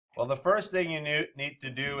Well, the first thing you need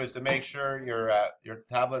to do is to make sure your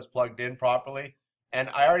tablet's plugged in properly. And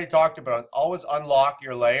I already talked about it. Always unlock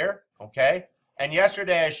your layer, okay? And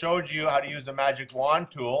yesterday I showed you how to use the magic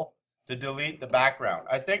wand tool to delete the background.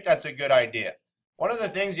 I think that's a good idea. One of the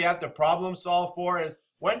things you have to problem solve for is,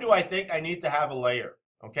 when do I think I need to have a layer,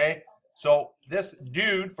 okay? So this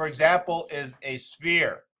dude, for example, is a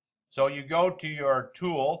sphere. So you go to your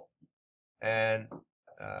tool, and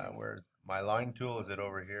where's my line tool? Is it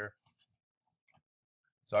over here?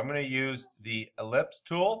 So I'm going to use the ellipse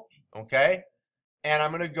tool, okay? And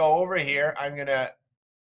I'm going to go over here. I'm going to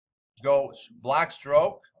go black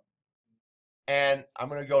stroke, and I'm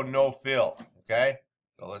going to go no fill, okay?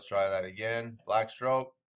 So let's try that again. Black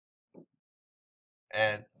stroke,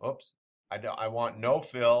 and oops, I want no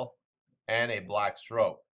fill and a black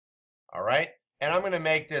stroke, all right? And I'm going to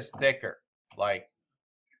make this thicker, like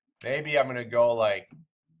maybe I'm going to go like,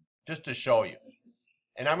 just to show you.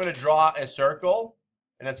 And I'm going to draw a circle,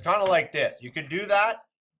 and it's kind of like this. You could do that,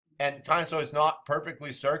 and kind of so it's not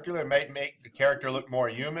perfectly circular. It might make the character look more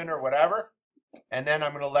human or whatever. And then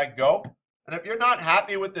I'm going to let go. And if you're not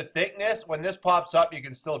happy with the thickness, when this pops up, you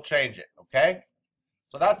can still change it, okay?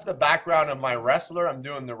 So that's the background of my wrestler. I'm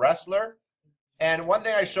doing the wrestler. And one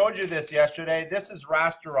thing I showed you this yesterday, this is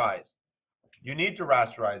rasterized. You need to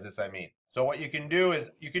rasterize this, I mean. So what you can do is,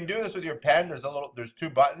 you can do this with your pen. There's two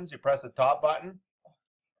buttons. You press the top button,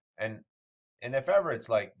 and if ever it's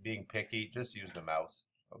like being picky, just use the mouse,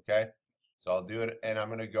 okay? So I'll do it, and I'm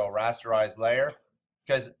going to go rasterize layer,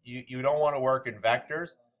 because you don't want to work in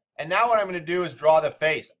vectors. And now what I'm going to do is draw the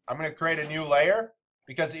face. I'm going to create a new layer,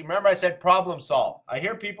 because remember I said problem solve. I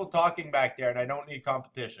hear people talking back there, and I don't need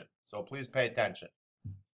competition. So please pay attention.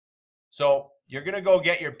 So you're going to go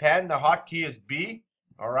get your pen. The hotkey is B,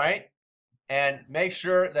 all right? And make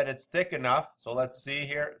sure that it's thick enough. So let's see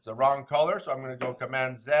here. It's the wrong color, so I'm going to go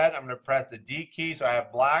Command Z. I'm going to press the D key so I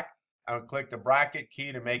have black. I'm going to click the bracket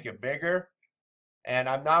key to make it bigger. And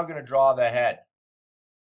I'm now going to draw the head.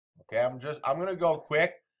 Okay, I'm going to go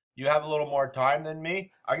quick. You have a little more time than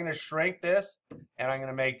me. I'm going to shrink this, and I'm going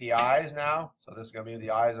to make the eyes now. So this is going to be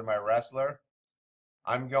the eyes of my wrestler.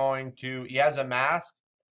 He has a mask.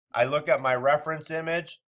 I look at my reference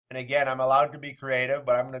image, and again, I'm allowed to be creative,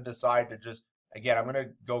 but I'm going to decide to just, again, I'm going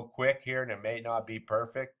to go quick here, and it may not be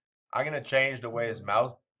perfect. I'm going to change the way his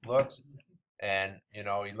mouth looks, and, you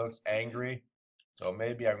know, he looks angry. So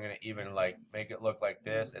maybe I'm going to even, like, make it look like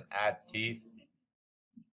this and add teeth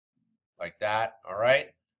like that, all right?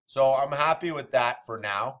 So I'm happy with that for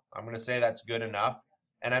now. I'm going to say that's good enough,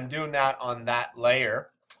 and I'm doing that on that layer.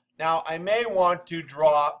 Now, I may want to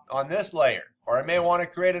draw on this layer, or I may want to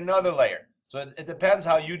create another layer. So it depends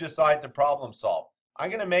how you decide to problem solve. I'm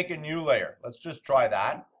going to make a new layer. Let's just try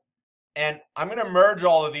that. And I'm going to merge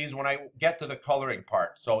all of these when I get to the coloring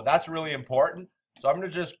part. So that's really important. So I'm going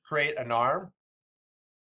to just create an arm.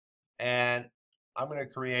 And I'm going to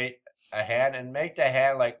create a hand and make the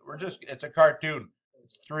hand like, it's a cartoon.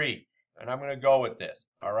 It's 3. And I'm going to go with this.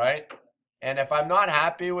 All right. And if I'm not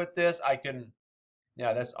happy with this, I can,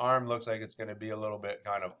 yeah, this arm looks like it's going to be a little bit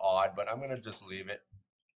kind of odd, but I'm going to just leave it.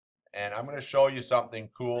 And I'm going to show you something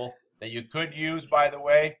cool that you could use, by the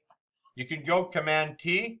way. You can go Command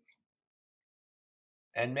T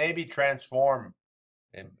and maybe transform.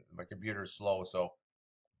 And my computer's slow, so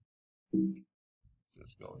let's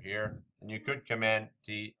just go here. And you could Command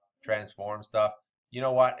T, transform stuff. You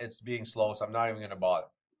know what? It's being slow, so I'm not even going to bother.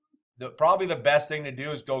 Probably the best thing to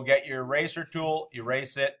do is go get your eraser tool,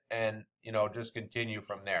 erase it, and, you know, just continue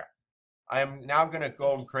from there. I am now going to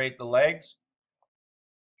go and create the legs.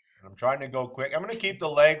 I'm trying to go quick. I'm going to keep the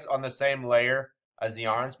legs on the same layer as the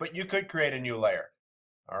arms, but you could create a new layer.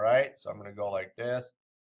 All right, so I'm going to go like this.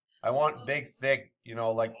 I want big, thick, you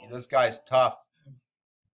know, like this guy's tough.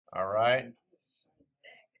 All right.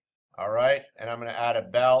 All right, and I'm going to add a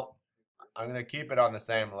belt. I'm going to keep it on the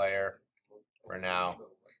same layer for now.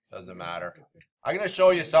 Doesn't matter. I'm going to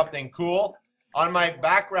show you something cool. On my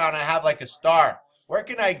background, I have like a star. Where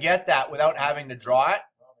can I get that without having to draw it?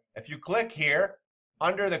 If you click here,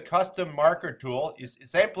 under the custom marker tool,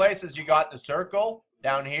 same place as you got the circle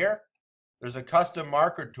down here, there's a custom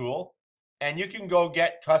marker tool, and you can go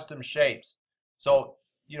get custom shapes. So,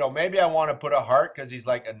 you know, maybe I want to put a heart because he's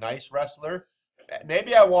like a nice wrestler.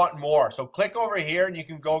 Maybe I want more. So click over here and you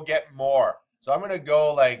can go get more. So I'm going to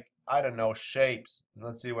go like, I don't know, shapes.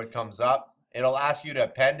 Let's see what comes up. It'll ask you to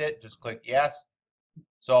append it. Just click yes.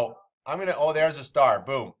 So I'm going to, oh, there's a star.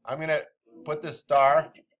 Boom. I'm going to put the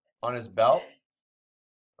star on his belt.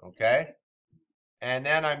 Okay, and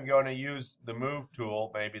then I'm going to use the move tool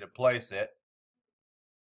maybe to place it.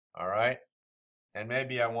 All right, And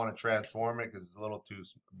maybe I want to transform it because it's a little too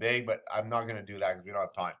big, but I'm not going to do that because we don't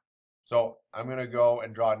have time. So I'm going to go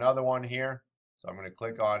and draw another one here. So I'm going to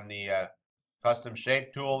click on the custom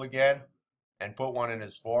shape tool again and put one in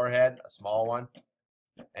his forehead, a small one.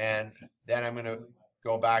 And then I'm going to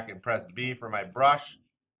go back and press B for my brush.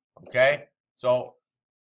 Okay, so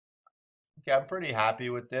I'm pretty happy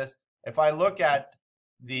with this. If I look at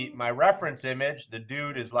my reference image, the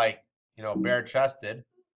dude is like, you know, bare-chested.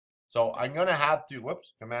 So I'm going to have to,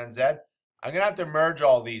 whoops, Command Z. I'm going to have to merge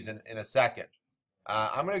all these in a second.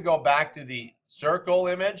 I'm going to go back to the circle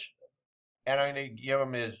image, and I'm going to give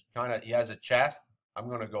him his he has a chest. I'm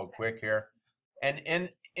going to go quick here. And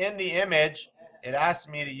in the image, it asks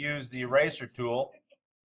me to use the eraser tool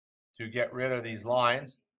to get rid of these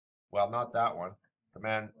lines. Well, not that one,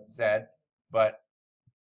 Command Z, but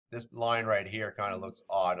this line right here kind of looks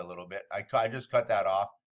odd a little bit. I just cut that off.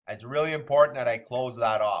 It's really important that I close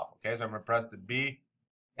that off. Okay, so I'm going to press the B.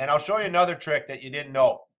 And I'll show you another trick that you didn't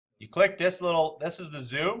know. You click this is the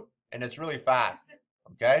zoom, and it's really fast.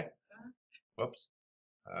 Okay? Whoops.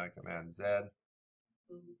 Command Z.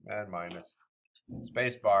 Command minus.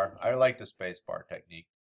 Space bar. I like the space bar technique.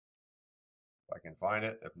 If I can find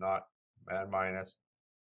it. If not, Command minus.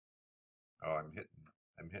 Oh, I'm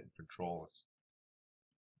hitting Control.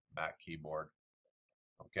 Mac keyboard.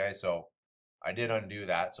 Okay, so I did undo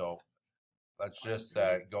that. So let's just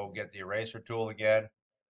go get the eraser tool again.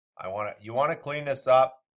 You want to clean this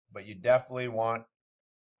up, but you definitely want.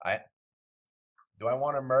 Do I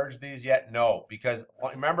want to merge these yet? No, because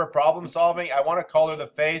remember problem solving. I want to color the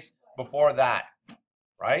face before that,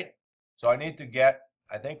 right? So I need to get.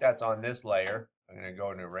 I think that's on this layer. I'm going to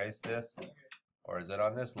go and erase this, or is it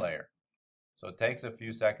on this layer? So it takes a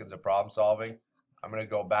few seconds of problem solving. I'm going to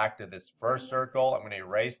go back to this first circle. I'm going to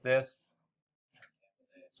erase this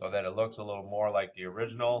so that it looks a little more like the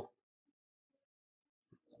original.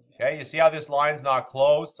 Okay, you see how this line's not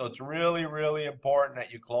closed? So it's really, really important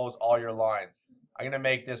that you close all your lines. I'm going to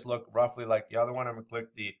make this look roughly like the other one. I'm going to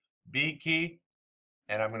click the B key,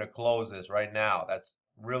 and I'm going to close this right now. That's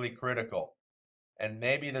really critical. And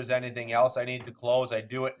maybe there's anything else I need to close. I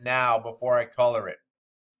do it now before I color it.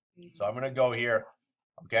 So I'm going to go here.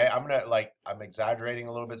 Okay, I'm exaggerating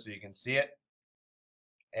a little bit so you can see it.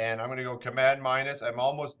 And I'm going to go Command minus. I'm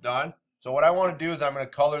almost done. So what I want to do is I'm going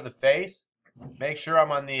to color the face. Make sure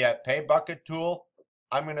I'm on the Pay Bucket tool.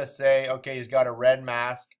 I'm going to say, okay, he's got a red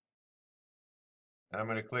mask. And I'm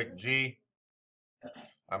going to click G.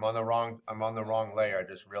 I'm on the wrong layer. I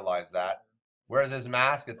just realized that. Where's his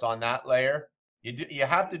mask? It's on that layer. You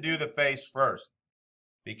have to do the face first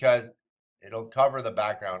because it'll cover the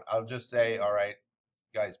background. I'll just say, all right,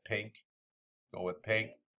 guy's pink. Go with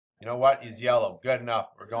pink. You know what? He's yellow. Good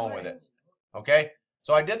enough. We're going with it. Okay?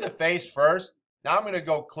 So I did the face first. Now I'm going to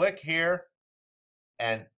go click here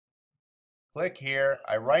and click here.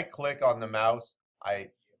 I right click on the mouse.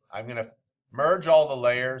 I'm going to merge all the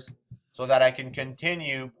layers so that I can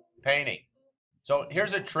continue painting. So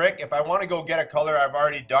here's a trick. If I want to go get a color I've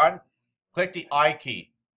already done, click the I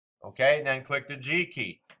key. Okay? And then click the G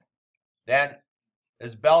key. Then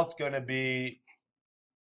his belt's going to be,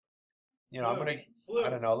 you know, I'm going to, I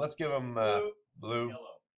don't know, let's give him blue. Yellow.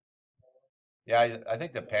 Yeah, I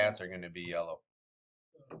think the pants are going to be yellow.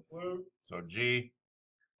 Blue. So G.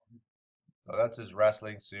 So that's his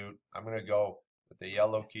wrestling suit. I'm going to go with the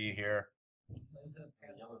yellow key here.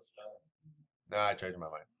 No, I changed my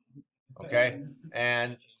mind. Okay,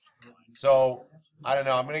 and so I don't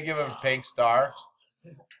know. I'm gonna give him a pink star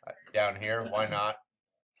down here. Why not?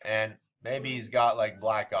 And maybe he's got like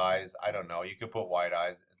black eyes. I don't know. You could put white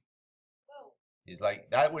eyes. He's like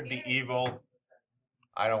that would be evil.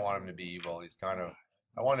 I don't want him to be evil. He's kind of.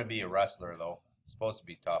 I want to be a wrestler though. He's supposed to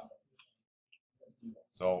be tough.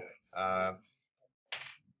 So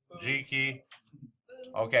G key.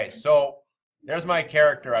 Okay, so there's my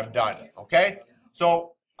character. I'm done. Okay,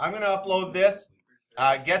 so I'm gonna upload this.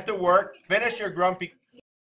 Get to work. Finish your Grumpy